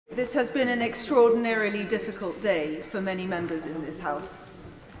This has been an extraordinarily difficult day for many members in this House.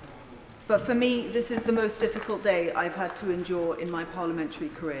 But for me, this is the most difficult day I've had to endure in my parliamentary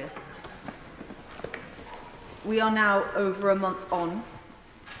career. We are now over a month on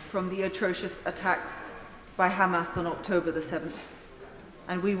from the atrocious attacks by Hamas on October the 7th,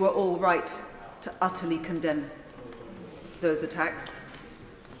 and we were all right to utterly condemn those attacks.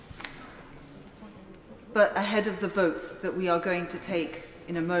 But ahead of the votes that we are going to take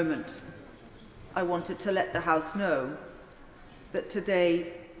in a moment, I wanted to let the House know that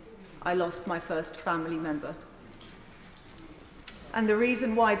today I lost my first family member. And the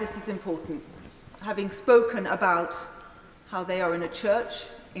reason why this is important, having spoken about how they are in a church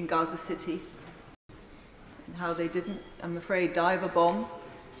in Gaza City, and how they didn't, I'm afraid, die of a bomb.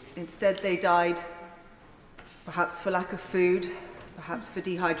 Instead, they died perhaps for lack of food, perhaps for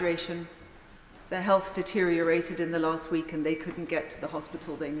dehydration. Their health deteriorated in the last week and they couldn't get to the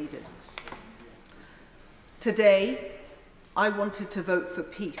hospital they needed. Today, I wanted to vote for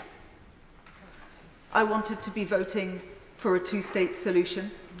peace. I wanted to be voting for a two-state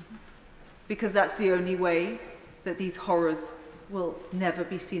solution because that's the only way that these horrors will never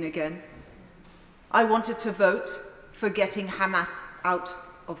be seen again. I wanted to vote for getting Hamas out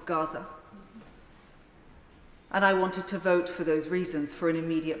of Gaza. And I wanted to vote for those reasons for an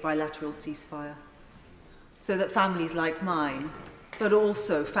immediate bilateral ceasefire, so that families like mine, but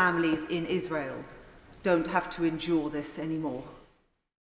also families in Israel, don't have to endure this anymore.